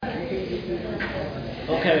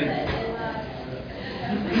Okay.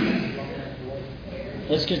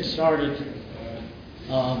 Let's get started.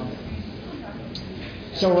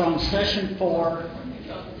 So we're on session 4.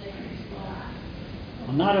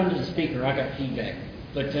 I'm not under the speaker. I got feedback,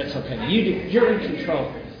 but that's okay. You're in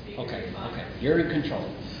control. Okay. You're in control.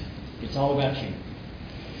 It's all about you.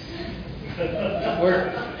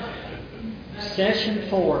 We're session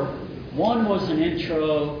 4. 1 was an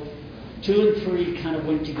intro. 2 and 3 kind of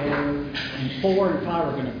went together, and 4 and 5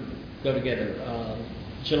 are going to go together.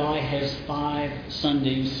 July has 5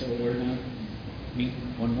 Sundays, so we're going to meet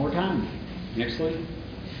one more time next week.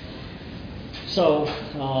 So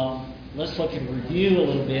let's look at review a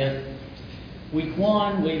little bit. Week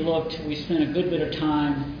 1, we spent a good bit of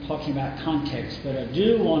time talking about context, but I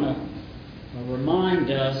do want to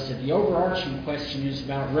remind us that the overarching question is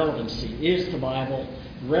about relevancy. Is the Bible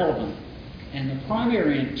relevant? And the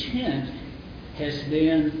primary intent has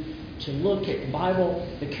been to look at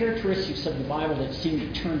the characteristics of the Bible that seem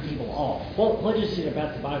to turn people off. What is it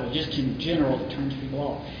about the Bible, just in general, that turns people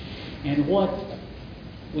off? And what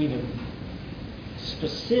we've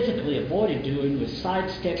specifically avoided doing was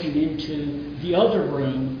sidestepping into the other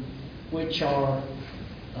room, which are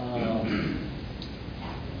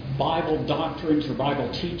Bible doctrines or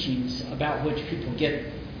Bible teachings about which people get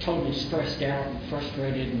totally stressed out and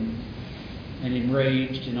frustrated and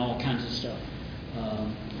enraged and all kinds of stuff.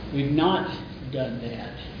 We've not done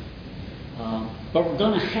that. But we're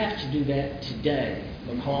going to have to do that today,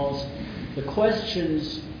 because the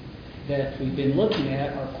questions that we've been looking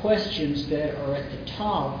at are questions that are at the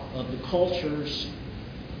top of the culture's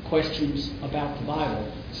questions about the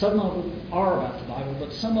Bible. Some of them are about the Bible,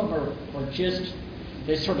 but some of them are just,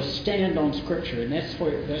 they sort of stand on Scripture, and that's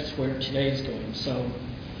where today's going. So,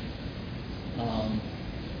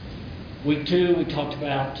 week 2, we talked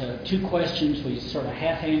about 2 questions. We sort of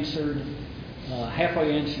halfway answered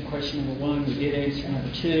question number 1. We did answer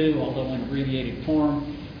number 2, although in abbreviated form.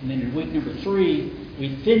 And then in week number 3,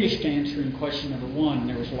 we finished answering question number 1, and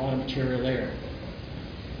there was a lot of material there.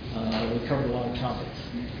 We covered a lot of topics.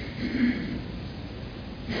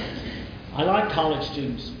 I like college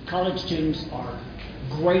students. College students are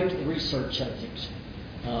great research subjects.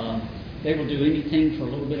 They will do anything for a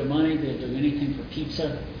little bit of money. They'll do anything for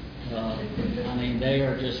pizza. They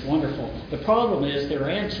are just wonderful. The problem is their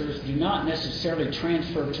answers do not necessarily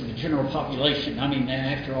transfer to the general population.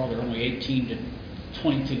 After all, they're only 18 to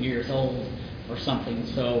 22 years old or something.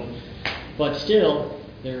 So, but still,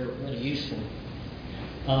 they're really useful.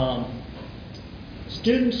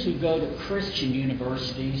 Students who go to Christian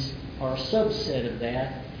universities are a subset of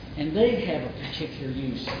that, and they have a particular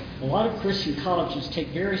use. A lot of Christian colleges take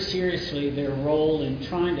very seriously their role in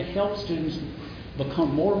trying to help students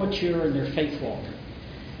become more mature in their faith walk.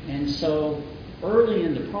 And so early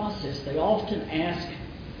in the process, they often ask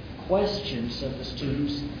questions of the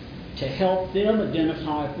students to help them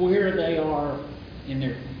identify where they are in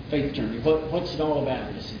their faith journey. What's it all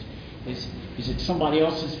about? Is it somebody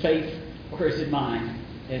else's faith, or is it mine?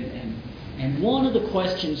 And one of the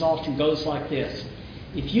questions often goes like this: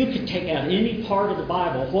 if you could take out any part of the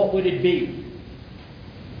Bible, what would it be?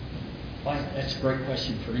 Well, that's a great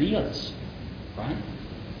question for any of us. Right?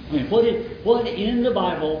 What in the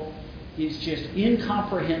Bible is just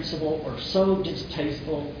incomprehensible or so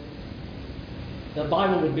distasteful? The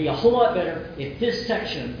Bible would be a whole lot better if this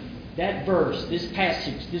section, that verse, this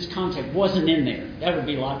passage, this concept wasn't in there. That would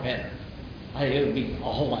be a lot better. It would be a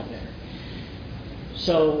whole lot better.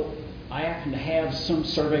 So I happen to have some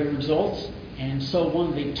survey results, and so one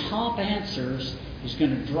of the top answers is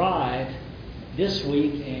going to drive this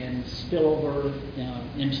week and spill over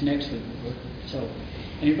into next week. So,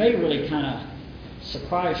 and it may really kind of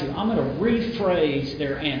surprise you. I'm going to rephrase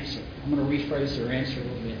their answer. a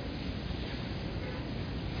little bit.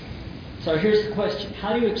 So here's the question.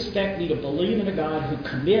 How do you expect me to believe in a God who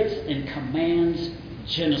commits and commands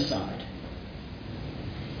genocide?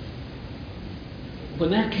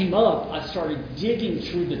 When that came up, I started digging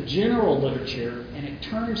through the general literature, and it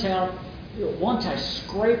turns out once I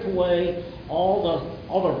scrape away all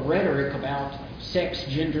the rhetoric about sex,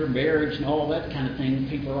 gender, marriage, and all that kind of thing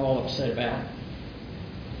people are all upset about,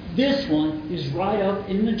 this one is right up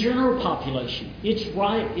in the general population. It's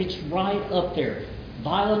right up there.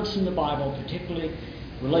 Violence in the Bible, particularly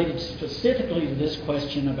related specifically to this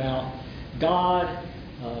question about God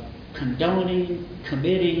condoning,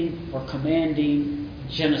 committing, or commanding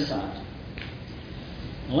genocide.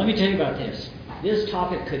 Now, let me tell you about this. This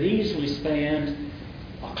topic could easily span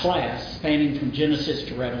a class spanning from Genesis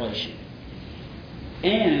to Revelation.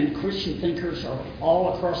 And Christian thinkers are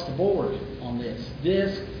all across the board on this.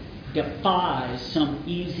 defies some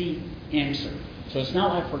easy answer. So it's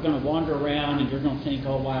not like we're going to wander around and you're going to think,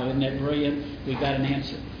 oh wow, isn't that brilliant? We've got an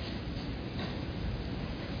answer.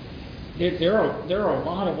 There are a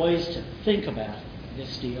lot of ways to think about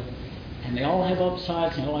this deal, and they all have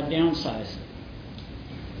upsides and they all have downsides.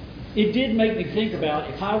 It did make me think about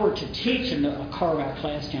if I were to teach a carve-out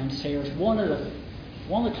class downstairs, one of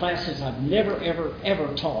the classes I've never,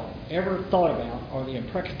 ever taught, ever thought about are the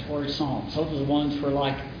imprecatory psalms. Those are the ones where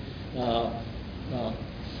like,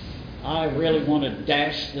 I really want to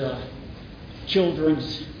dash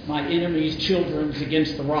my enemy's children's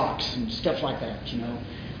against the rocks and stuff like that, you know.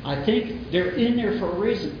 I think they're in there for a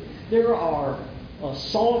reason. There are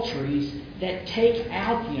psalteries that take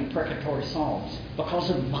out the imprecatory psalms because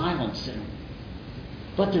of violence in them.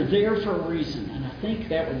 But they're there for a reason, and I think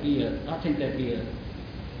that'd be a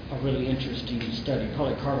really interesting study.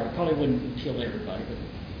 Probably wouldn't appeal to everybody. But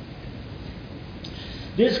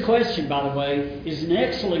this question, by the way, is an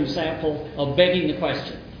excellent example of begging the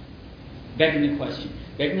question. Begging the question.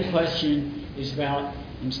 Begging the question is about,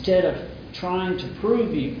 instead of trying to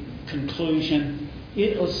prove the conclusion,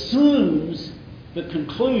 it assumes the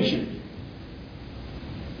conclusion,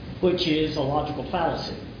 which is a logical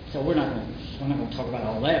fallacy. So we're not going to talk about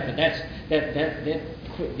all that, but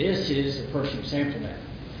this is a perfect example of that.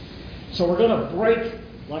 So we're going to break,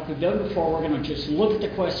 like we've done before, we're going to just look at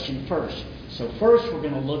the question first. So first we're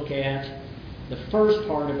going to look at the first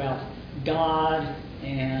part about God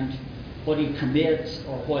and what he commits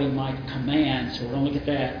or what he might command. So we're going to look at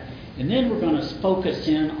that. And then we're going to focus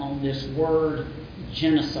in on this word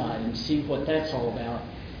genocide and see what that's all about.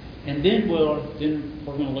 And then we're going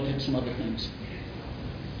to look at some other things.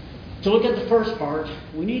 To look at the first part,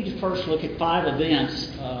 we need to first look at 5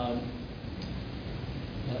 events,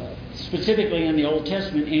 specifically in the Old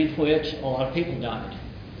Testament, in which a lot of people died.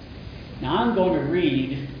 Now I'm going to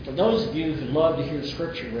read, for those of you who love to hear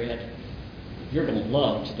Scripture read, you're going to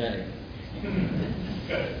love today.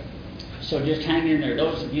 So just hang in there.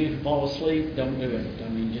 Those of you who fall asleep, don't do it. I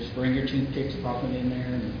mean, just bring your toothpicks, prop them in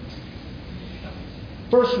there.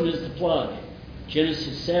 First one is the flood.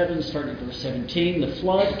 Genesis 7, starting at verse 17. The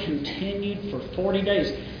flood continued for 40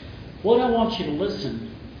 days. What I want you to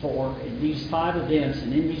listen for in these 5 events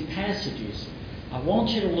and in these passages, I want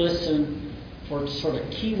you to listen for sort of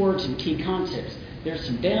key words and key concepts. There's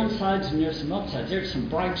some downsides and there's some upsides. There's some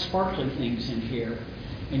bright, sparkly things in here.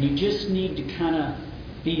 And you just need to kind of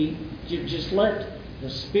just let the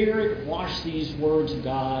Spirit wash these words of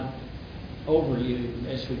God over you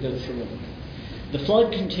as we go through them. The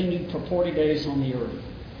flood continued for 40 days on the earth.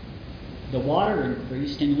 The water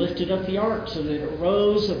increased and lifted up the ark so that it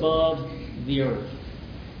rose above the earth.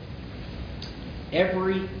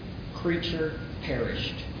 Every creature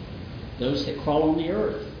perished. Those that crawl on the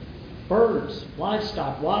earth, birds,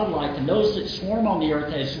 livestock, wildlife, and those that swarm on the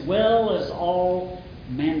earth, as well as all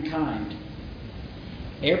mankind.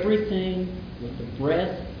 Everything with the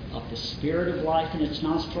breath of the Spirit of life in its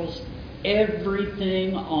nostrils,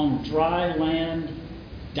 everything on dry land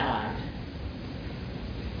died.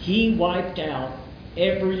 He wiped out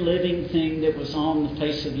every living thing that was on the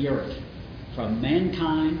face of the earth, from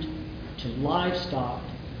mankind to livestock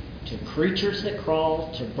to creatures that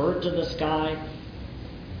crawl to birds of the sky,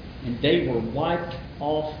 and they were wiped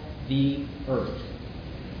off the earth.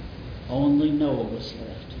 Only Noah was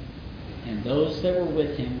left, and those that were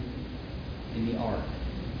with him in the ark.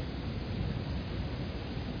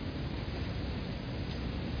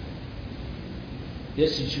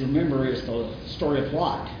 This, as you remember, is the story of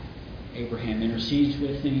Lot. Abraham intercedes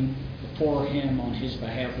with him, before him, on his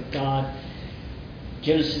behalf with God.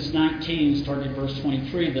 Genesis 19, starting at verse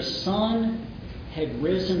 23. The sun had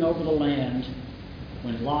risen over the land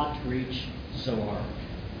when Lot reached Zoar.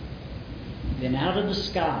 Then out of the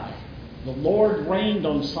sky, the Lord rained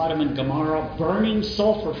on Sodom and Gomorrah burning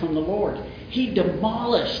sulfur from the Lord. He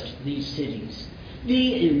demolished these cities,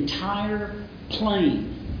 the entire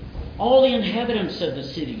plain, all the inhabitants of the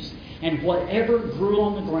cities, and whatever grew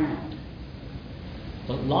on the ground.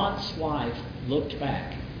 But Lot's wife looked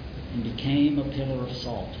back and became a pillar of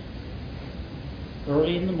salt.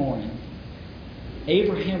 Early in the morning,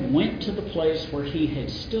 Abraham went to the place where he had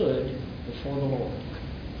stood before the Lord.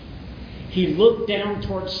 He looked down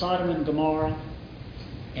toward Sodom and Gomorrah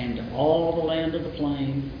and all the land of the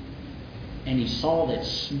plain, and he saw that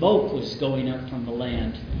smoke was going up from the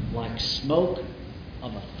land like smoke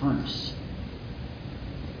of a furnace.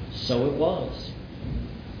 So it was.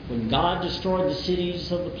 When God destroyed the cities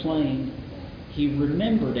of the plain, he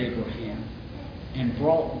remembered Abraham and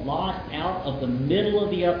brought Lot out of the middle of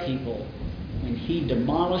the upheaval when he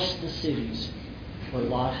demolished the cities where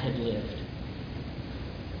Lot had lived.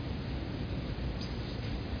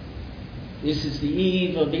 This is the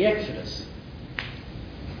eve of the Exodus.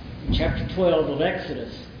 In chapter 12 of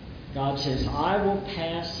Exodus, God says, I will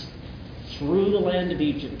pass through the land of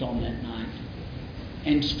Egypt on that night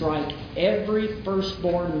and strike every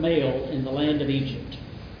firstborn male in the land of Egypt,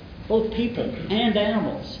 both people and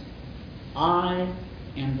animals. I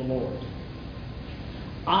am the Lord.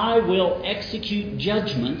 I will execute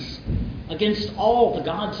judgments against all the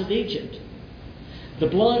gods of Egypt. The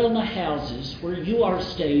blood on the houses where you are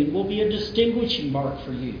staying will be a distinguishing mark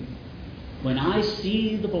for you. When I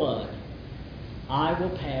see the blood, I will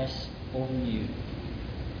pass over you.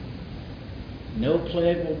 No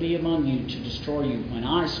plague will be among you to destroy you when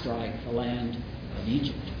I strike the land of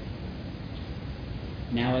Egypt.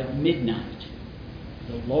 Now at midnight,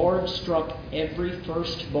 the Lord struck every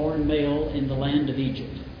firstborn male in the land of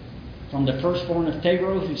Egypt, from the firstborn of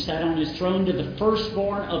Pharaoh who sat on his throne to the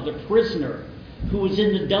firstborn of the prisoner who was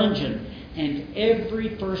in the dungeon, and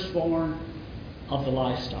every firstborn of the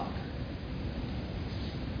livestock.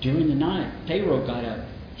 During the night, Pharaoh got up,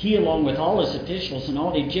 he along with all his officials and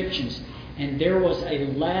all the Egyptians, and there was a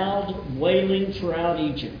loud wailing throughout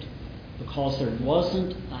Egypt, because there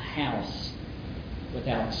wasn't a house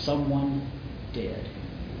without someone dead.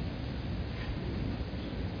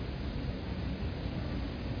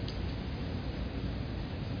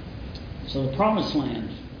 So the promised land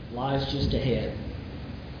lies just ahead.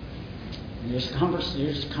 There's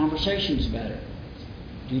conversations about it.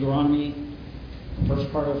 Deuteronomy,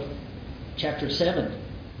 first part of chapter 7.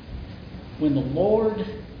 When the Lord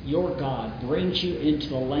your God brings you into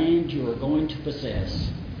the land you are going to possess,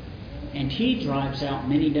 and he drives out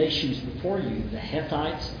many nations before you, the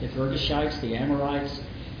Hethites, the Girgashites, the Amorites,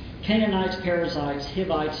 Canaanites, Perizzites,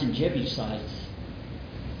 Hivites, and Jebusites,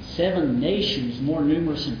 7 nations more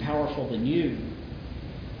numerous and powerful than you.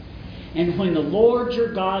 And when the Lord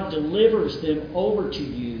your God delivers them over to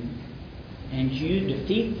you, and you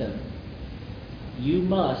defeat them, you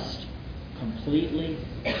must completely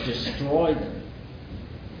destroy them.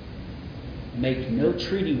 Make no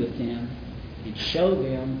treaty with them, and show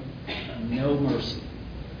them no mercy.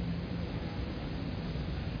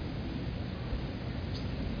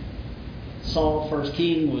 Saul, first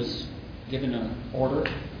king, was given an order.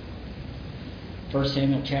 1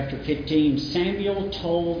 Samuel chapter 15, Samuel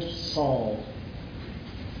told Saul,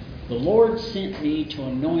 the Lord sent me to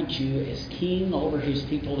anoint you as king over his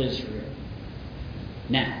people Israel.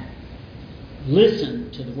 Now,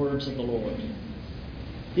 listen to the words of the Lord.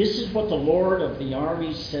 This is what the Lord of the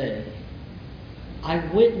armies said. I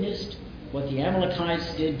witnessed what the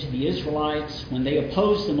Amalekites did to the Israelites when they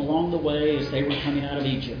opposed them along the way as they were coming out of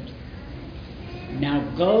Egypt. Now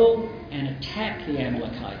go and attack the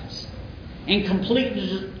Amalekites and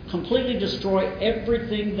completely destroy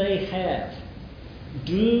everything they have.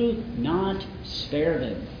 Do not spare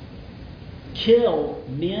them. Kill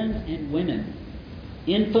men and women,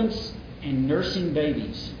 infants and nursing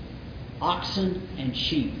babies, oxen and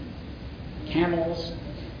sheep, camels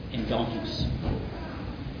and donkeys.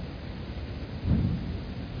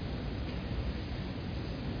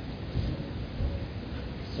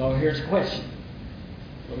 So here's a question.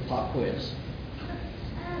 Little pop quiz.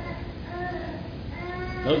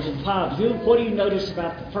 Those of the five of you, what do you notice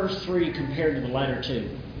about the first 3 compared to the latter 2?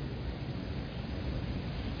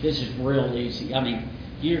 This is real easy. I mean,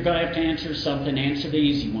 you're going to have to answer something. Answer the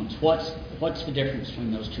easy ones. What's the difference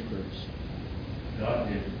between those 2 groups? God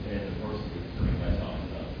did the first 3 acts on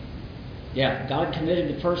himself. Yeah, God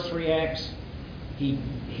committed the first 3 acts.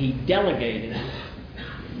 He delegated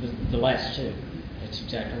the last 2. That's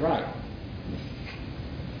exactly right.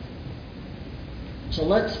 So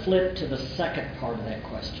let's flip to the second part of that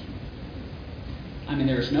question. I mean,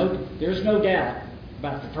 there's no doubt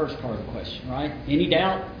about the first part of the question, right? Any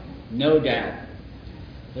doubt? No doubt.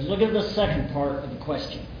 Let's look at the second part of the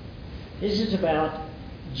question. This is about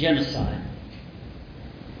genocide.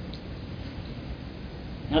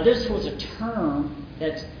 Now, this was a term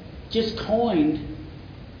that's just coined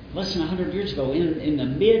less than 100 years ago in the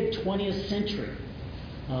mid-20th century.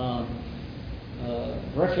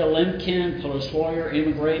 Raphael Lemkin, Polish lawyer,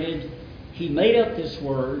 immigrated. He made up this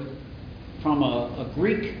word from a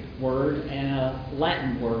Greek word and a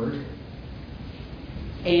Latin word.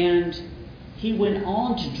 And he went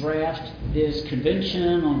on to draft this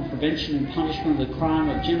Convention on Prevention and Punishment of the Crime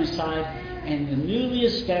of Genocide, and the newly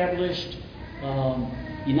established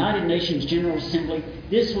United Nations General Assembly,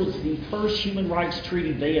 this was the first human rights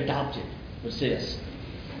treaty they adopted, was this.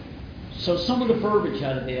 So some of the verbiage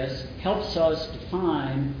out of this helps us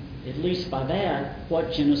define, at least by that,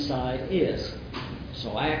 what genocide is.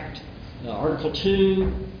 So Article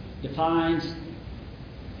 2 defines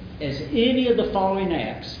as any of the following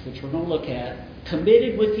acts, which we're going to look at,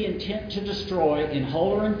 committed with the intent to destroy, in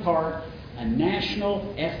whole or in part, a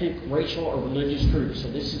national, ethnic, racial, or religious group.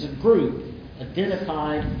 So this is a group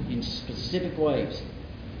identified in specific ways.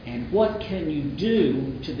 And what can you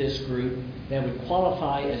do to this group that would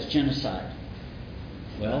qualify as genocide?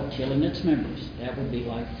 Well, killing its members. That would be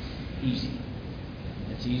like easy.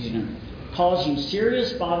 That's easy number. Causing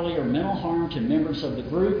serious bodily or mental harm to members of the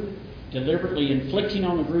group, deliberately inflicting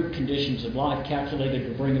on the group conditions of life calculated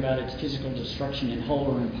to bring about its physical destruction in whole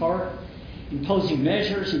or in part, imposing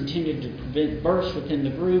measures intended to prevent births within the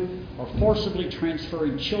group, or forcibly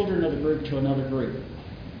transferring children of the group to another group.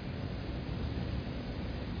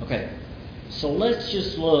 Okay, so let's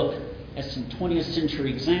just look at some 20th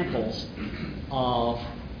century examples of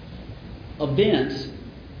events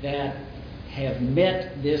that have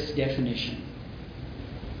met this definition.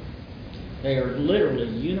 They are literally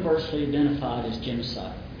universally identified as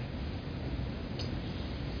genocide.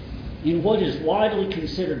 In what is widely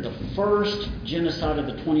considered the first genocide of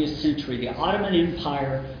the 20th century, the Ottoman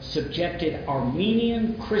Empire subjected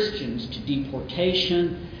Armenian Christians to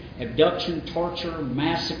deportation, abduction, torture,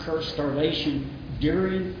 massacre, starvation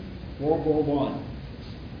during World War I.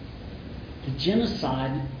 The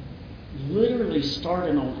genocide literally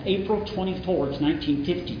started on April 24th,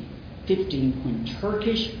 1915, when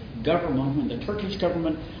the Turkish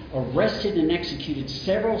government arrested and executed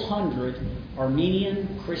several hundred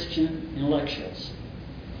Armenian Christian intellectuals.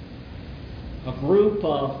 A group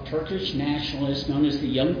of Turkish nationalists known as the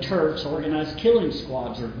Young Turks organized killing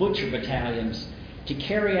squads or butcher battalions to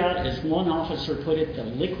carry out, as one officer put it, the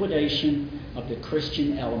liquidation of the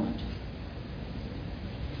Christian element.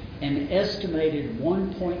 An estimated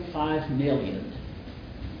 1.5 million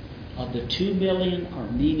of the 2 million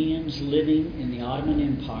Armenians living in the Ottoman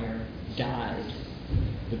Empire died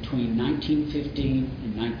between 1915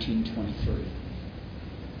 and 1923.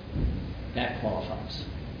 That qualifies.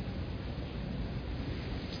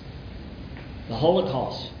 The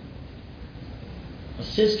Holocaust. A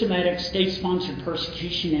systematic state-sponsored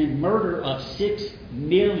persecution and murder of 6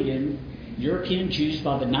 million European Jews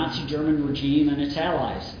by the Nazi German regime and its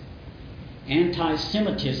allies.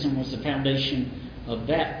 Anti-Semitism was the foundation of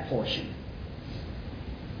that portion.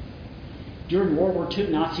 During World War II,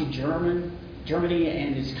 Nazi Germany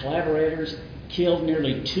and its collaborators killed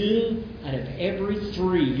nearly 2 out of every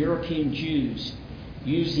 3 European Jews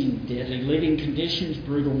using deadly living conditions,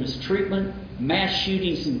 brutal mistreatment, mass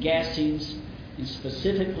shootings and gassings, and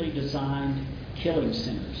specifically designed killing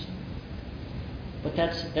centers. But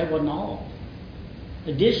that wasn't all.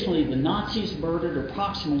 Additionally, the Nazis murdered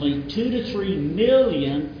approximately 2 to 3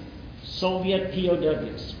 million Soviet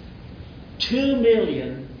POWs, 2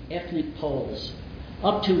 million ethnic Poles,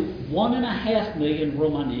 up to 1.5 million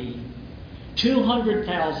Romani,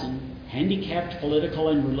 200,000 handicapped political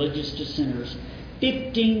and religious dissenters,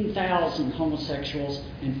 15,000 homosexuals,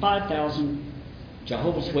 and 5,000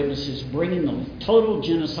 Jehovah's Witnesses, bringing the total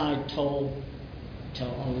genocide toll to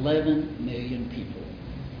 11 million people.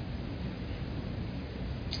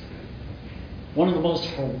 One of the most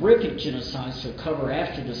horrific genocides to occur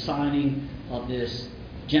after the signing of this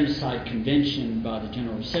Genocide Convention by the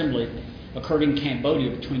General Assembly occurred in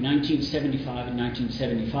Cambodia between 1975 and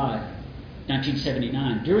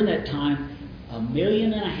 1979. During that time, 1.5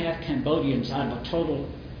 million Cambodians out of a total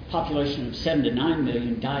population of 7 to 9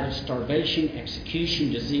 million died of starvation,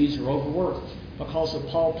 execution, disease, or overwork because of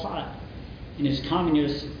Pol Pot and his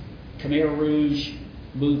communist Khmer Rouge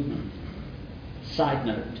movement. Side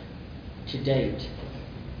note, to date,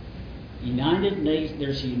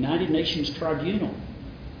 there's a United Nations tribunal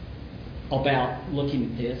about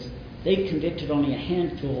looking at this. They convicted only a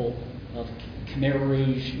handful of Khmer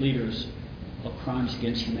Rouge leaders of crimes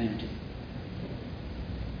against humanity.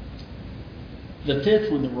 The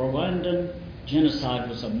fifth one, the Rwandan genocide,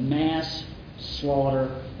 was a mass slaughter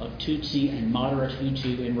of Tutsi and moderate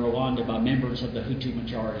Hutu in Rwanda by members of the Hutu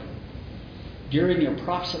majority. During the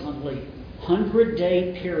approximately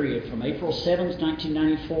 100-day period from April 7th,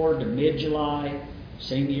 1994 to mid-July,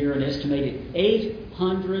 same year, an estimated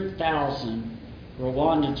 800,000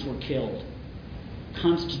 Rwandans were killed,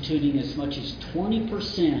 constituting as much as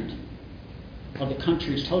 20% of the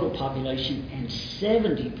country's total population and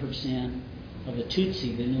 70% of the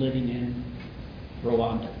Tutsi then living in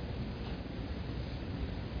Rwanda.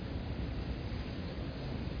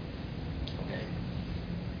 Okay.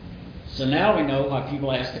 So now we know why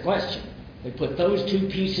people ask the question. They put those two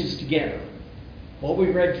pieces together, what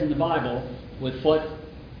we read from the Bible with what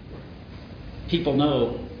people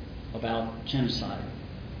know about genocide.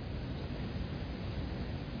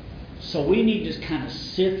 So we need to kind of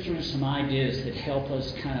sift through some ideas that help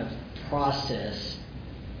us kind of process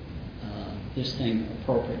this thing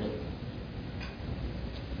appropriately.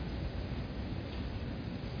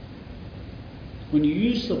 When you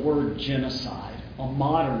use the word genocide, a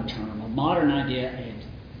modern term, a modern idea, and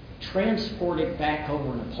transport it back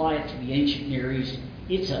over and apply it to the ancient Near East,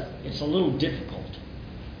 it's a little difficult.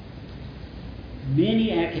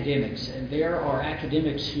 Many academics, and there are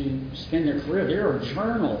academics who spend their career, there are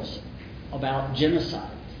journals about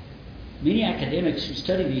genocide. Many academics who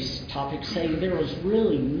study these topics say there was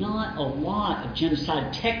really not a lot of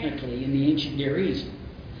genocide technically in the ancient Near East.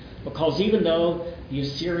 Because even though the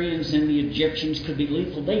Assyrians and the Egyptians could be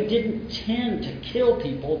lethal, they didn't tend to kill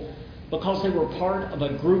people because they were part of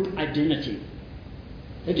a group identity.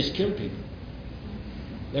 They just killed people.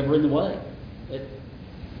 They were in the way.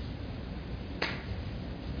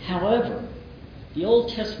 However, the Old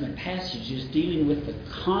Testament passages dealing with the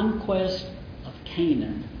conquest of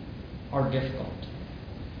Canaan are difficult.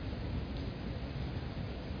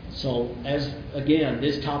 So, as again,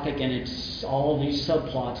 this topic and its all these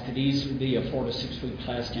subplots could easily be a 4 to 6 week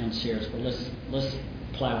class downstairs. But let's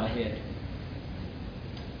plow ahead.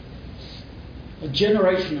 A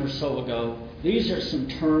generation or so ago, these are some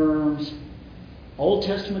terms, Old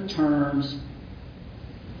Testament terms,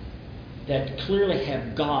 that clearly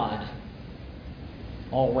have God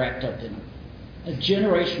all wrapped up in them. A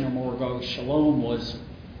generation or more ago, shalom was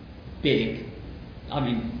big. I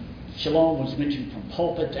mean, shalom was mentioned from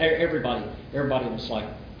pulpit. Everybody was like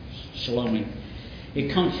shaloming.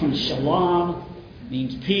 It comes from shalom,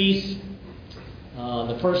 means peace.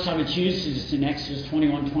 The first time it's used is in Exodus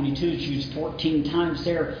 21:22. It's used 14 times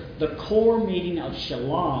there. The core meaning of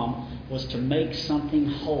shalom was to make something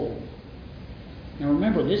whole. Now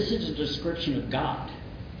remember, this is a description of God.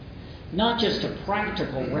 Not just a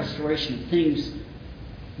practical restoration of things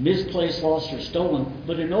misplaced, lost, or stolen,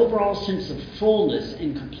 but an overall sense of fullness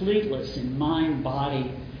and completeness in mind,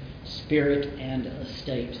 body, spirit, and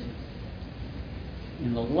estate.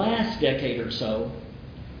 In the last decade or so,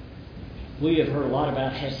 we have heard a lot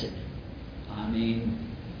about Hesed. I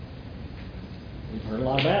mean, we've heard a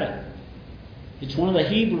lot about it. It's one of the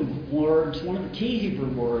Hebrew words, one of the key Hebrew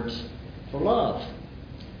words for love.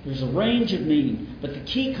 There's a range of meaning, but the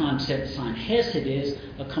key concept behind Hesed is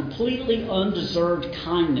a completely undeserved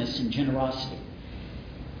kindness and generosity.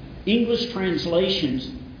 English translations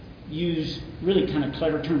use really kind of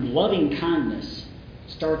clever term, loving kindness.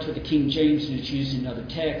 Starts with the King James and it's used in other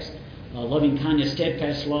texts. Loving kindness,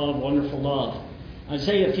 steadfast love, wonderful love.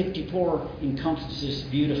 Isaiah 54 encompasses this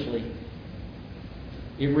beautifully.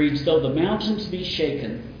 It reads, though the mountains be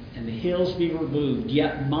shaken and the hills be removed,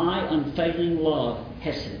 yet my unfailing love,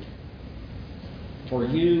 Hesed, for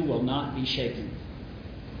you will not be shaken.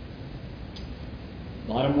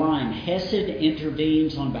 Bottom line, Hesed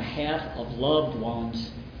intervenes on behalf of loved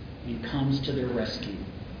ones and comes to their rescue.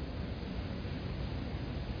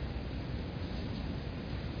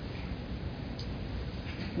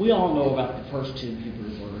 We all know about the first two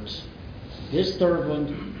Hebrew words. This third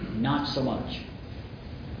one, not so much.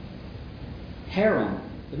 Harem.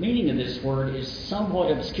 The meaning of this word is somewhat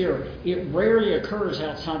obscure. It rarely occurs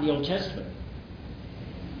outside the Old Testament.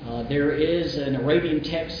 There is an Arabian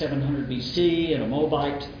text, 700 BC, and a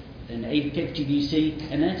Moabite in 850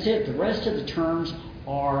 BC, and that's it. The rest of the terms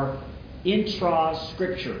are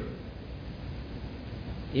intra-scripture.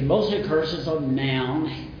 It mostly occurs as a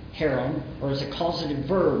noun, harem, or as a causative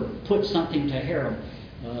verb, put something to harem.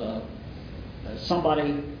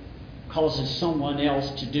 Somebody causes someone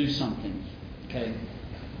else to do something. Okay.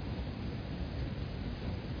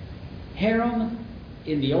 Harem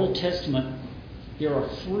in the Old Testament, there are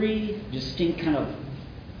three distinct kind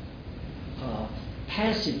of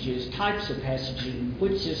passages, types of passages in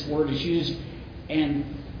which this word is used, and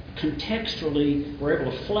contextually we're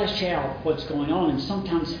able to flesh out what's going on, and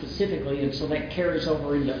sometimes specifically, and so that carries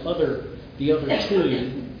over into the other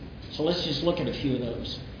two. So let's just look at a few of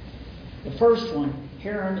those. The first one,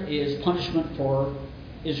 harem, is punishment for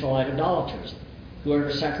Israelite idolaters.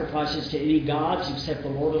 Whoever sacrifices to any gods except the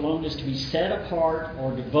Lord alone is to be set apart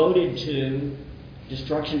or devoted to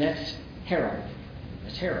destruction. That's harem.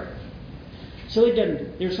 That's harem. So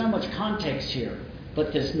there's not much context here.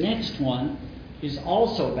 But this next one is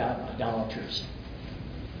also about idolaters.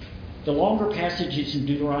 The longer passage is in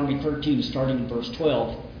Deuteronomy 13, starting in verse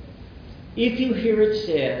 12. If you hear it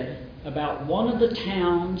said about one of the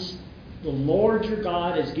towns the Lord your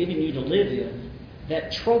God is giving you to live in,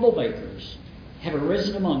 that troublemakers have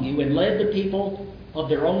arisen among you and led the people of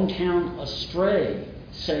their own town astray,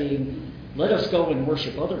 saying, let us go and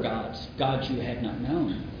worship other gods, gods you have not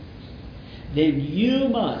known. Then you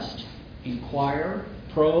must inquire,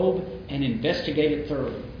 probe, and investigate it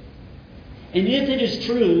thoroughly. And if it is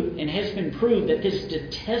true and has been proved that this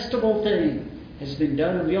detestable thing has been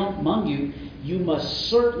done among you, you must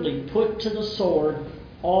certainly put to the sword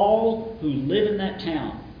all who live in that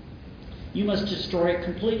town. You must destroy it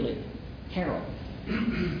completely. Harem.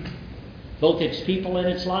 Both its people and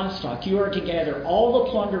its livestock. You are to gather all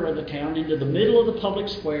the plunder of the town into the middle of the public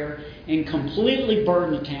square and completely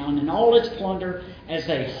burn the town and all its plunder as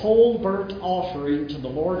a whole burnt offering to the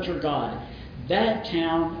Lord your God. That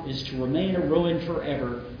town is to remain a ruin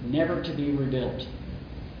forever, never to be rebuilt.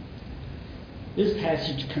 This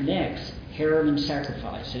passage connects harem and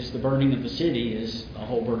sacrifice, as the burning of the city is a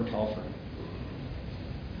whole burnt offering.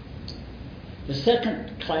 The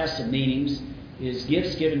second class of meanings is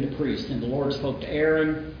gifts given to priests. And the Lord spoke to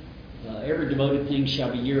Aaron, every devoted thing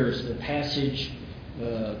shall be yours. The passage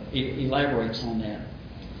elaborates on that.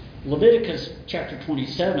 Leviticus chapter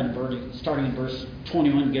 27, starting in verse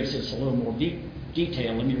 21, gives us a little more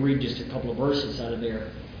detail. Let me read just a couple of verses out of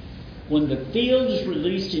there. When the field is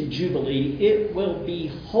released in Jubilee, it will be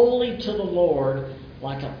holy to the Lord,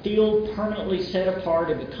 like a field permanently set apart.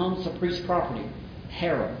 It becomes the priest's property.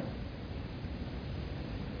 Harem.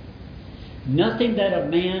 Nothing that a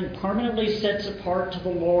man permanently sets apart to the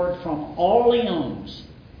Lord from all he owns,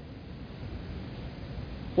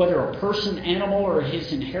 whether a person, animal, or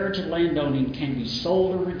his inherited landowning, can be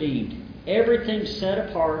sold or redeemed. Everything set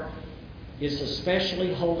apart is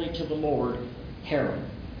especially holy to the Lord. Harem.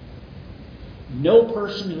 No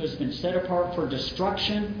person who has been set apart for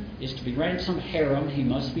destruction is to be ransomed. Harem. He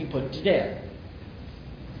must be put to death.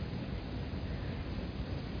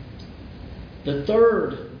 The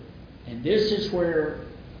third, and this is where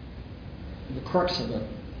the crux of the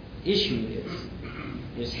issue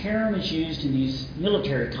is harem is used in these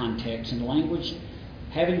military contexts in language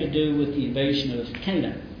having to do with the invasion of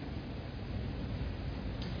Canaan.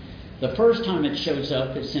 The first time it shows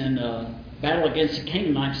up is in a battle against the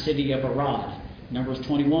Canaanite city of Arad. Numbers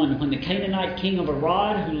 21. When the Canaanite king of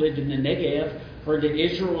Arad, who lived in the Negev, heard that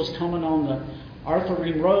Israel was coming on the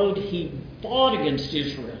Artharim road, he fought against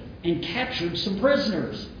Israel and captured some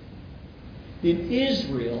prisoners. Then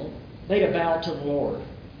Israel made a vow to the Lord.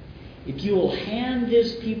 If you will hand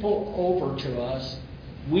this people over to us,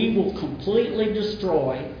 we will completely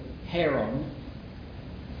destroy harem,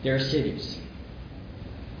 their cities.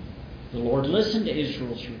 The Lord listened to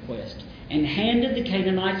Israel's request and handed the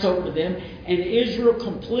Canaanites over to them, and Israel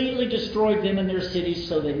completely destroyed them and their cities,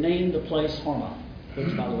 so they named the place Hormah,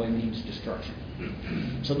 which, by the way, means destruction.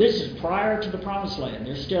 So this is prior to the Promised Land.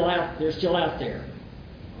 They're still out there,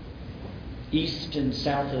 east and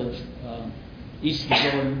south of east of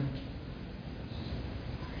Jordan.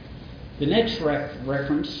 The next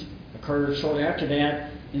reference occurs shortly after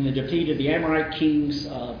that in the defeat of the Amorite kings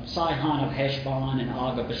Sihon of Heshbon and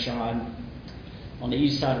Og of Bashan on the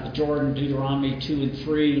east side of the Jordan. Deuteronomy 2 and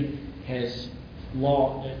 3 has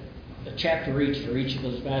a chapter each for each of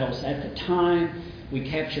those battles. At the time, we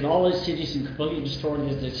captured all those cities and completely destroyed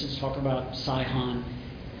them. This is talk about Sihon.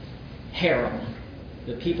 Harem,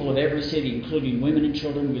 the people of every city, including women and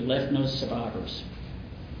children, we left no survivors.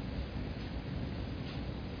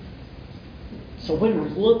 So when we're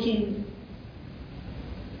looking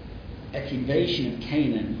at the invasion of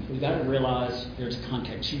Canaan, we've got to realize there's a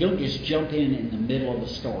context. You don't just jump in the middle of the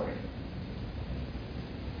story.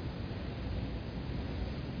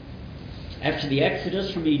 After the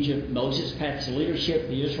exodus from Egypt, Moses passed the leadership of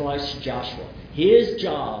the Israelites to Joshua. His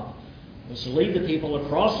job was to lead the people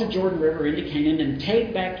across the Jordan River into Canaan and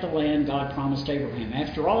take back the land God promised Abraham.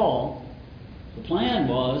 After all, the plan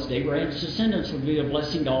was that Abraham's descendants would be a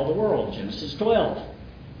blessing to all the world, Genesis 12.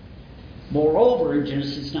 Moreover, in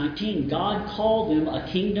Genesis 19, God called them a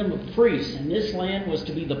kingdom of priests, and this land was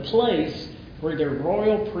to be the place where their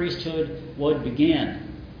royal priesthood would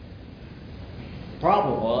begin. The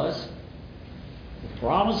problem was, the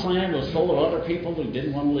promised land was full of other people who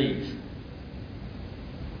didn't want to leave.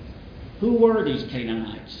 Who were these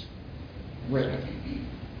Canaanites, really?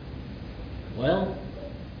 Well,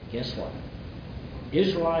 guess what?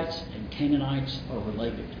 Israelites and Canaanites are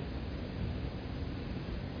related.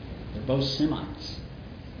 They're both Semites.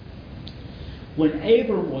 When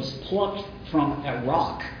Abram was plucked from a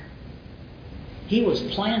rock, he was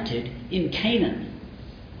planted in Canaan.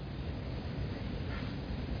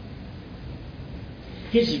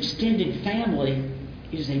 His extended family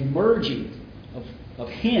is a merging of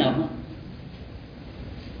him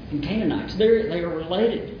and Canaanites. They are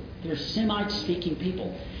related. They're Semite-speaking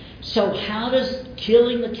people. So how does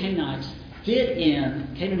killing the Canaanites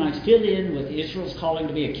Canaanites fit in with Israel's calling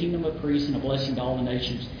to be a kingdom of priests and a blessing to all the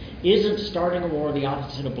nations, isn't starting a war the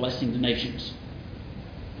opposite of blessing the nations?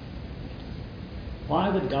 Why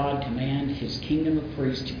would God command his kingdom of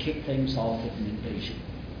priests to kick things off with an invasion?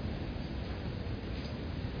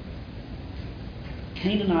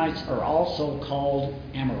 Canaanites are also called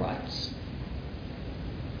Amorites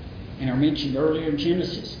and are mentioned earlier in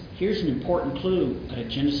Genesis. Here's an important clue out of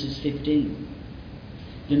Genesis 15.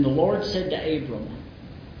 Then the Lord said to Abram,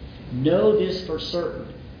 "Know this for certain,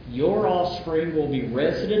 your offspring will be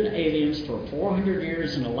resident aliens for 400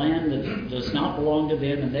 years in a land that does not belong to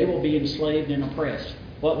them, and they will be enslaved and oppressed."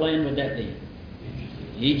 What land would that be?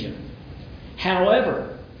 Egypt.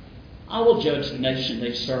 "However, I will judge the nation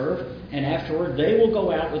they serve, and afterward they will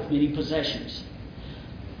go out with many possessions.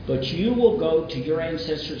 But you will go to your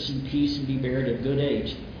ancestors in peace and be buried at good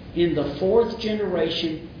age. In the 4th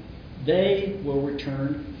generation they will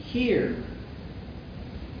return here.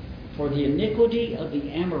 For the iniquity of the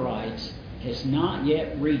Amorites has not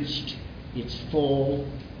yet reached its full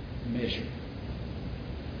measure."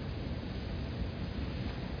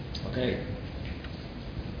 Okay.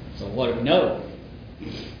 So what do we know?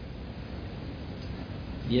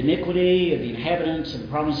 The iniquity of the inhabitants of the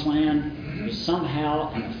promised land is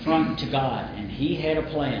somehow an affront to God, and he had a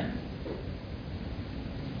plan.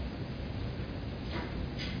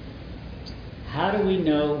 How do we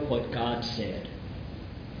know what God said?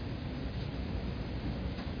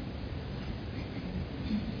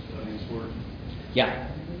 Study his word. Yeah.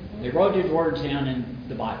 They wrote his words down in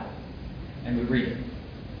the Bible, and we read it.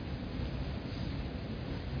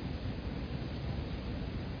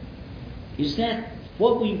 Is that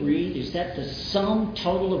what we read? Is that the sum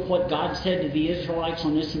total of what God said to the Israelites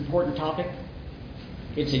on this important topic?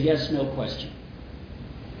 It's a yes-no question.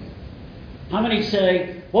 How many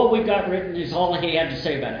say, what we've got written is all he had to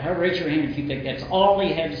say about it? Raise your hand if you think that's all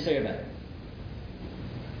he had to say about it.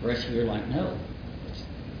 The rest of you are like, no.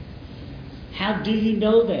 How do you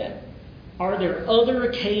know that? Are there other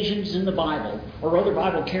occasions in the Bible or other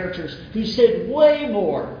Bible characters who said way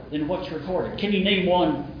more than what's recorded? Can you name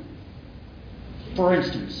one, for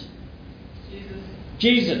instance?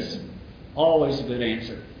 Jesus. Always a good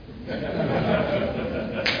answer.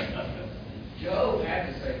 Job had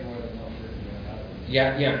to say more than one.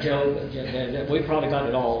 Yeah, Job. Yeah, we probably got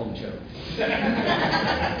it all in Job.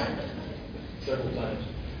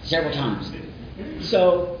 Several times.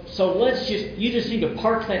 So you just need to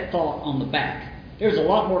park that thought on the back. There's a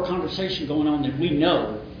lot more conversation going on than we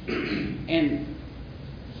know, and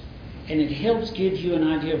it helps give you an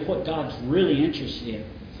idea of what God's really interested in.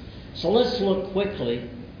 So let's look quickly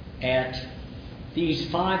at these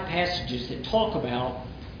 5 passages that talk about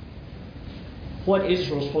what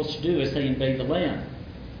Israel's supposed to do as they invade the land.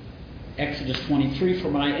 Exodus 23, "For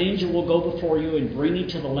my angel will go before you and bring you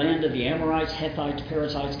to the land of the Amorites, Hittites,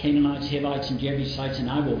 Perizzites, Canaanites, Hivites, and Jebusites, and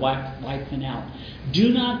I will wipe them out. Do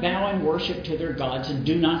not bow and worship to their gods, and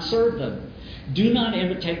do not serve them. Do not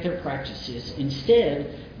imitate their practices.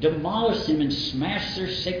 Instead, demolish them and smash their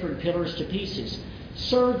sacred pillars to pieces.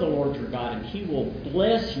 Serve the Lord your God, and he will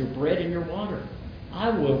bless your bread and your water. I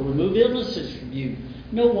will remove illnesses from you.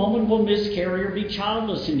 No woman will miscarry or be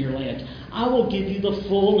childless in your land. I will give you the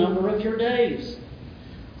full number of your days.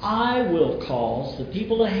 I will cause the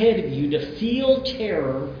people ahead of you to feel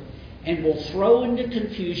terror and will throw into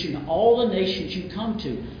confusion all the nations you come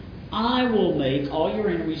to. I will make all your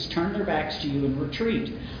enemies turn their backs to you and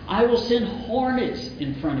retreat. I will send hornets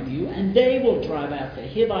in front of you, and they will drive out the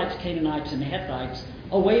Hivites, Canaanites, and Hittites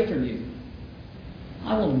away from you.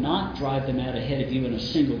 I will not drive them out ahead of you in a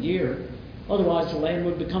single year. Otherwise the land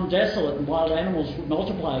would become desolate and wild animals would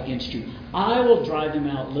multiply against you. I will drive them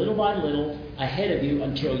out little by little ahead of you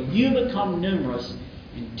until you become numerous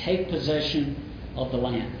and take possession of the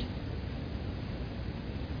land."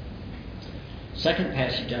 Second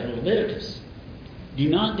passage out of Leviticus. "Do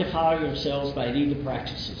not defile yourselves by any of the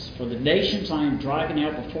practices, for the nations I am driving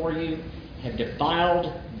out before you have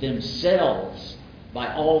defiled themselves by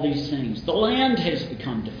all these things. The land has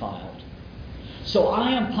become defiled. So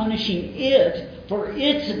I am punishing it for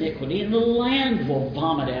its iniquity, and the land will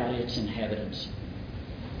vomit out its inhabitants.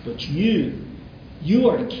 But you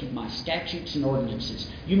are to keep my statutes and ordinances.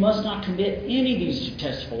 You must not commit any of these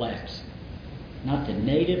detestable acts, not the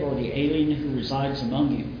native or the alien who resides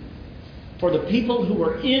among you. For the people who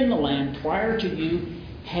were in the land prior to you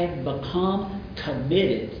have become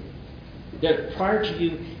committed. That prior to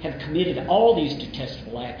you have committed all these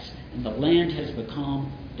detestable acts, and the land has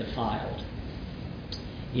become defiled.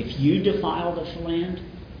 If you defile the land,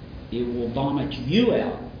 it will vomit you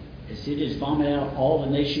out, as it has vomited out all the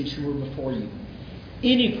nations who were before you.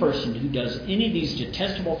 Any person who does any of these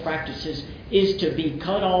detestable practices is to be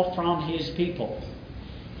cut off from his people.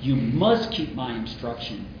 You must keep my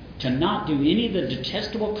instruction to not do any of the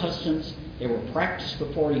detestable customs that were practiced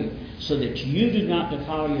before you, so that you do not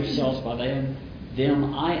defile yourselves by them.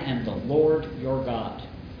 I am the Lord your God.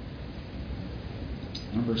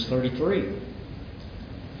 Numbers 33.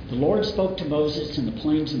 The Lord spoke to Moses in the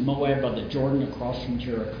plains of Moab by the Jordan across from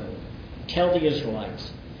Jericho. Tell the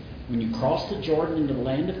Israelites, when you cross the Jordan into the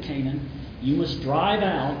land of Canaan, you must drive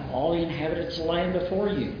out all the inhabitants of the land before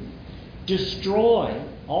you. Destroy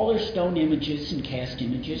all their stone images and cast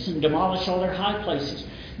images, and demolish all their high places.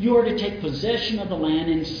 You are to take possession of the land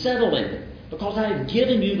and settle in it, because I have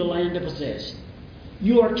given you the land to possess.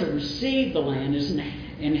 You are to receive the land as an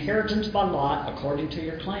inheritance by lot according to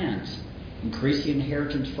your clans. Increase the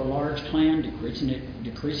inheritance for a large clan,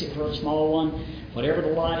 decrease it for a small one. Whatever the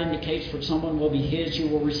lot indicates for someone will be his. You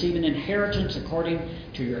will receive an inheritance according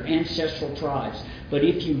to your ancestral tribes. But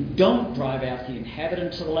if you don't drive out the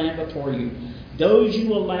inhabitants of the land before you, those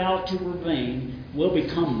you allow to remain will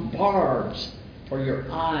become barbs for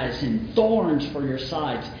your eyes and thorns for your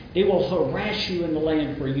sides. They will harass you in the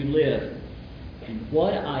land where you live. And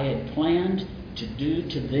what I had planned to do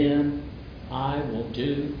to them, I will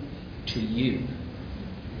do to you.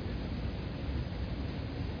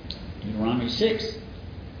 Deuteronomy 6.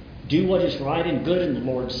 Do what is right and good in the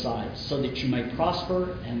Lord's sight, so that you may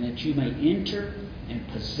prosper and that you may enter and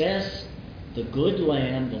possess the good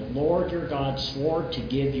land the Lord your God swore to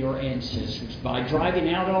give your ancestors, by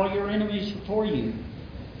driving out all your enemies before you,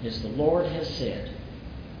 as the Lord has said.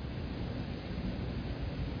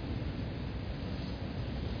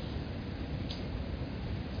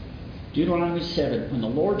 Deuteronomy 7. When the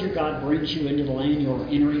Lord your God brings you into the land you are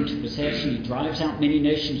entering to possess, and He drives out many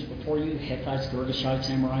nations before you, Hittites, Girgashites,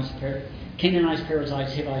 Amorites, Canaanites,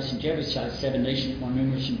 Perizzites, Hivites, and Jebusites, 7 nations more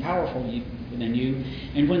numerous and powerful than you.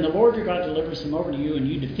 And when the Lord your God delivers them over to you and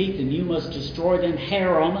you defeat them, you must destroy them.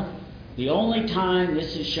 Haram, the only time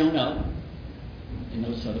this is shown up in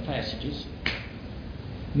those other passages.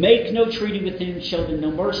 Make no treaty with them, show them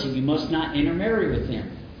no mercy. You must not intermarry with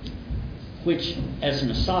them. Which, as an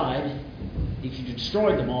aside, if you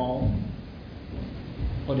destroyed them all,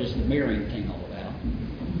 what is the marrying thing all about?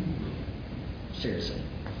 Seriously.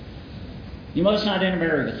 You must not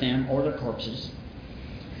intermarry with them or their corpses.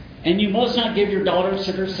 And you must not give your daughters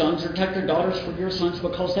to their sons, or take their daughters for your sons,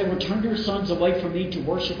 because they will turn your sons away from me to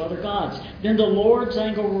worship other gods. Then the Lord's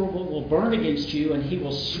anger will burn against you, and He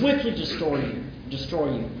will swiftly destroy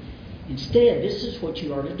you. Instead, this is what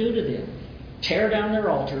you are to do to them. Tear down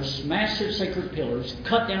their altars, smash their sacred pillars,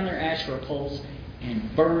 cut down their Asherah poles,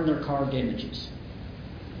 and burn their carved images.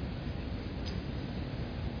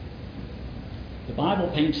 The Bible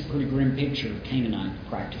paints a pretty grim picture of Canaanite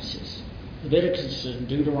practices. Leviticus and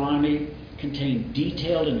Deuteronomy contain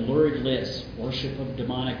detailed and lurid lists: worship of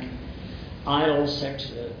demonic idols,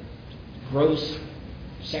 gross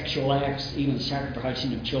sexual acts, even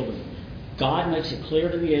sacrificing of children. God makes it clear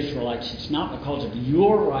to the Israelites it's not because of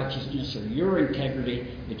your righteousness or your integrity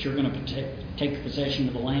that you're going to take possession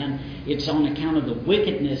of the land. It's on account of the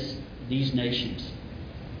wickedness of these nations.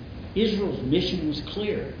 Israel's mission was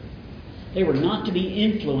clear. They were not to be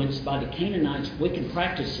influenced by the Canaanites' wicked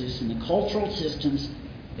practices and the cultural systems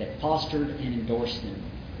that fostered and endorsed them.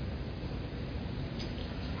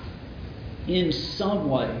 In some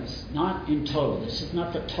ways, not in total, this is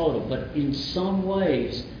not the total, but in some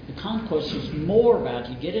ways, the conquest is more about,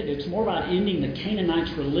 you get it? It's more about ending the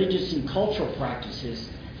Canaanites' religious and cultural practices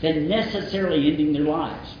than necessarily ending their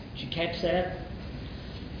lives. Did you catch that?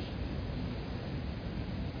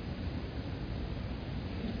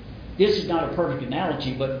 This is not a perfect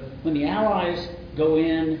analogy, but when the Allies go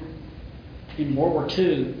in World War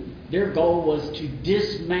II, their goal was to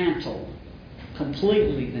dismantle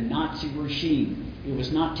completely the Nazi regime. It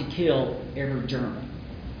was not to kill every German.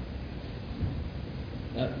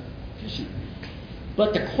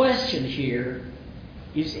 But the question here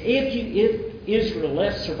is, if Israel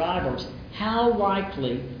left survivors, how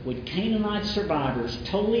likely would Canaanite survivors,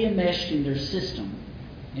 totally enmeshed in their system,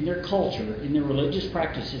 in their culture, in their religious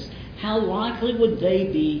practices, how likely would they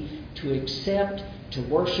be to accept, to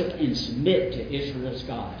worship, and submit to Israel's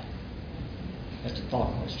God? That's a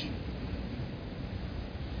thought question.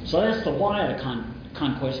 So that's the why of the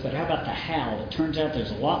conquest, but how about the how? It turns out there's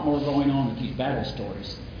a lot more going on with these battle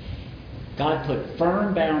stories. God put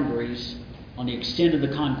firm boundaries on the extent of the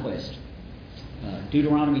conquest.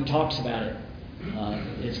 Deuteronomy talks about it.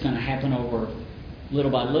 It's going to happen over little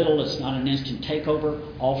by little. It's not an instant takeover.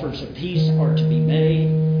 Offers of peace are to be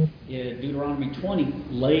made. Deuteronomy 20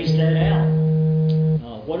 lays that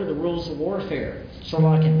out. What are the rules of warfare? Sort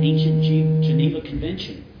of like an ancient Geneva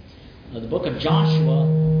Convention. The book of Joshua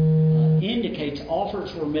indicates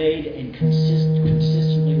offers were made and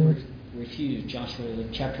consistently refused. Joshua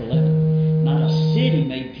chapter 11. Not a city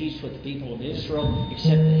made peace with the people of Israel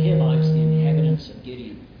except the Hivites, the inhabitants of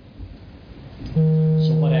Gideon.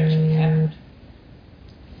 So what actually happened?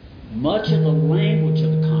 Much of the language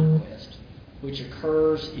of the conquest, which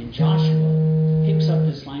occurs in Joshua, picks up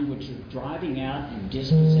this language of driving out and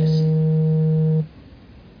dispossessing.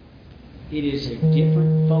 It is a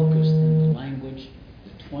different focus than the language,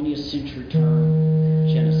 the 20th century term,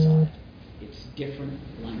 genocide. It's different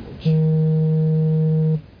language.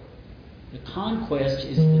 The conquest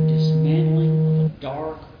is the dismantling of a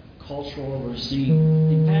dark cultural regime.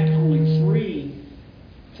 In fact, only 3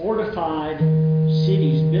 fortified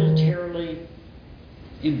cities, militarily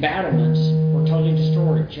embattlements, were totally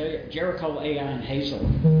destroyed. Jericho, Ai, and Hazel.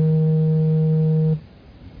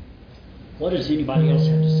 What does anybody else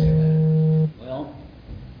have to say about it? Well,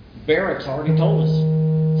 Barrett's already told us.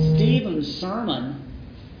 Stephen's sermon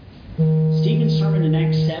in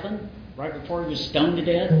Acts 7, right before he was stoned to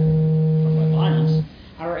death from violence,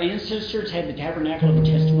 our ancestors had the tabernacle of the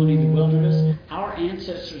testimony in the wilderness. Our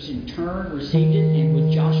ancestors in turn received it and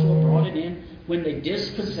with Joshua brought it in when they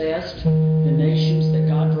dispossessed the nations that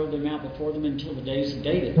God drove them out before them until the days of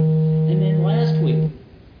David. And then last week,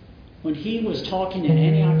 when he was talking in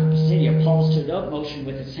Antioch of Pisidia, Paul stood up, motioned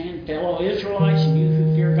with his hand, "Fellow Israelites and you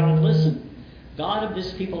who fear God, listen. God of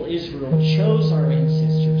this people Israel chose our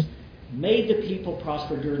ancestors, made the people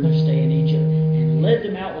prosper during their stay in Egypt, and led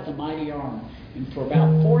them out with a mighty arm. And for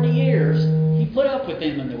about 40 years, he put up with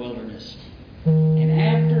them in the wilderness. And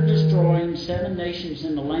after destroying 7 nations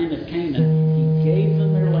in the land of Canaan, he gave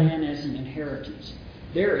them their land as an inheritance."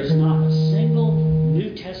 There is not a single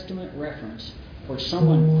New Testament reference where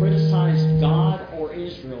someone criticized God or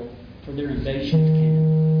Israel for their invasion of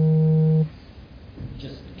Canaan.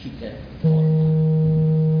 Just keep that thought in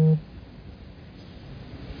mind.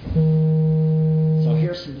 So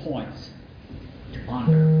here's some points to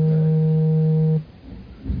ponder.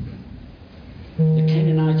 The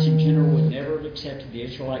Canaanites in general would never have accepted the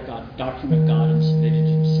Israelite doctrine of God and submitted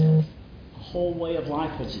himself. A whole way of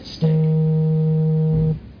life was at stake.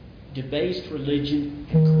 Debased religion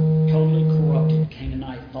had totally corrupted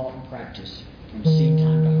Canaanite thought and practice from seed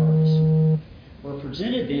time to harvest. We're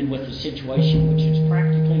presented then with a situation which is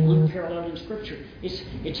practically unparalleled in Scripture.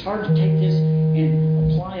 It's hard to take this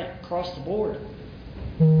and apply it across the board.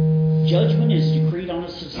 Judgment is decreed on a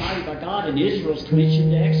society by God, and Israel's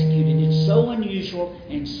commissioned to execute it. It's so unusual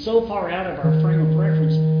and so far out of our frame of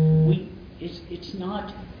reference, it's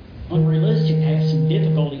not unrealistic to have some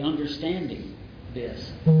difficulty understanding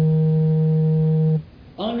this.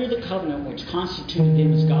 Under the covenant which constituted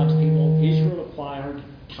them as God's people, Israel acquired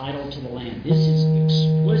title to the land. This is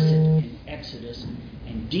explicit in Exodus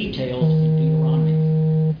and detailed in Deuteronomy.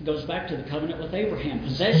 It goes back to the covenant with Abraham.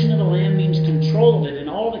 Possession of the land means control of it and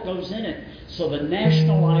all that goes in it, so the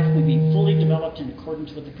national life may be fully developed in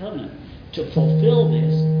accordance with the covenant. To fulfill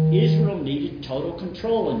this, Israel needed total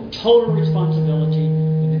control and total responsibility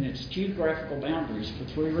within its geographical boundaries for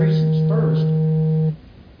 3 reasons. First,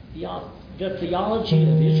 the theology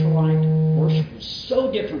of Israelite worship was so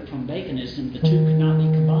different from paganism, the two could not be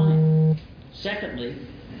combined. Secondly,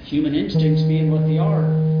 human instincts being what they are,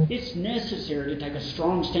 it's necessary to take a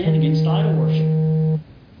strong stand against idol worship.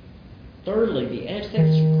 Thirdly, the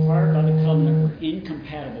ethics required by the covenant were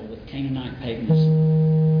incompatible with Canaanite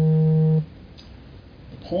paganism.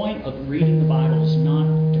 The point of reading the Bible is not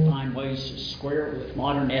to find ways to square it with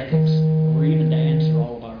modern ethics or even to answer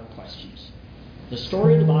all of our questions. The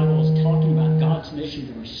story of the Bible is talking about God's mission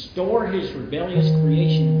to restore his rebellious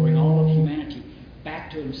creation and bring all of humanity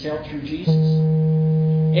back to himself through Jesus.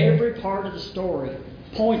 Every part of the story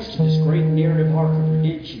points to this great narrative arc of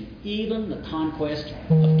redemption, even the conquest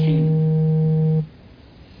of Canaan.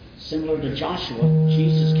 Similar to Joshua,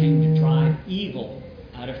 Jesus came to drive evil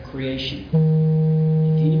out of creation.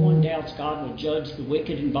 If anyone doubts God will judge the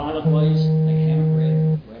wicked and violent ways, they haven't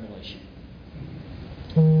read Revelation.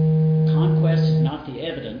 Conquest is not the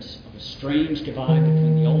evidence of a strange divide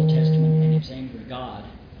between the Old Testament and its angry God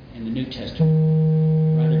and the New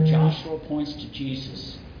Testament. Rather, Joshua points to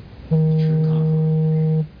Jesus, the true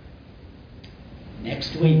conqueror.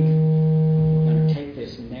 Next week, we're going to take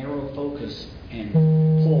this narrow focus and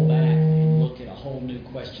pull back and look at a whole new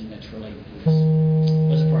question that's related to this.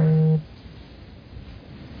 Let's pray.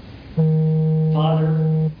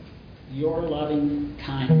 Father, your loving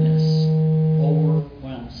kindness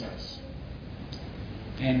overwhelms us.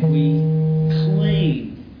 And we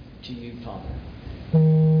cling to you, Father.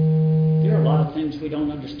 There are a lot of things we don't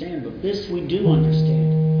This we do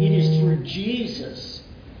understand. It is through Jesus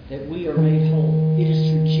that we are made whole. It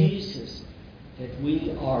is through Jesus that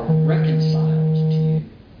we are reconciled to you.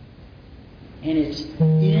 And it's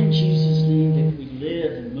in Jesus' name that we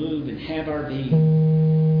live and move and have our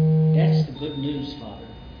being. That's the good news, Father.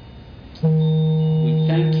 We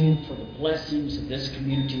thank you for the blessings of this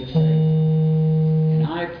community of faith. And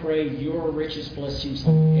I pray your richest blessings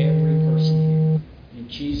on every person here. In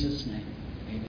Jesus' name.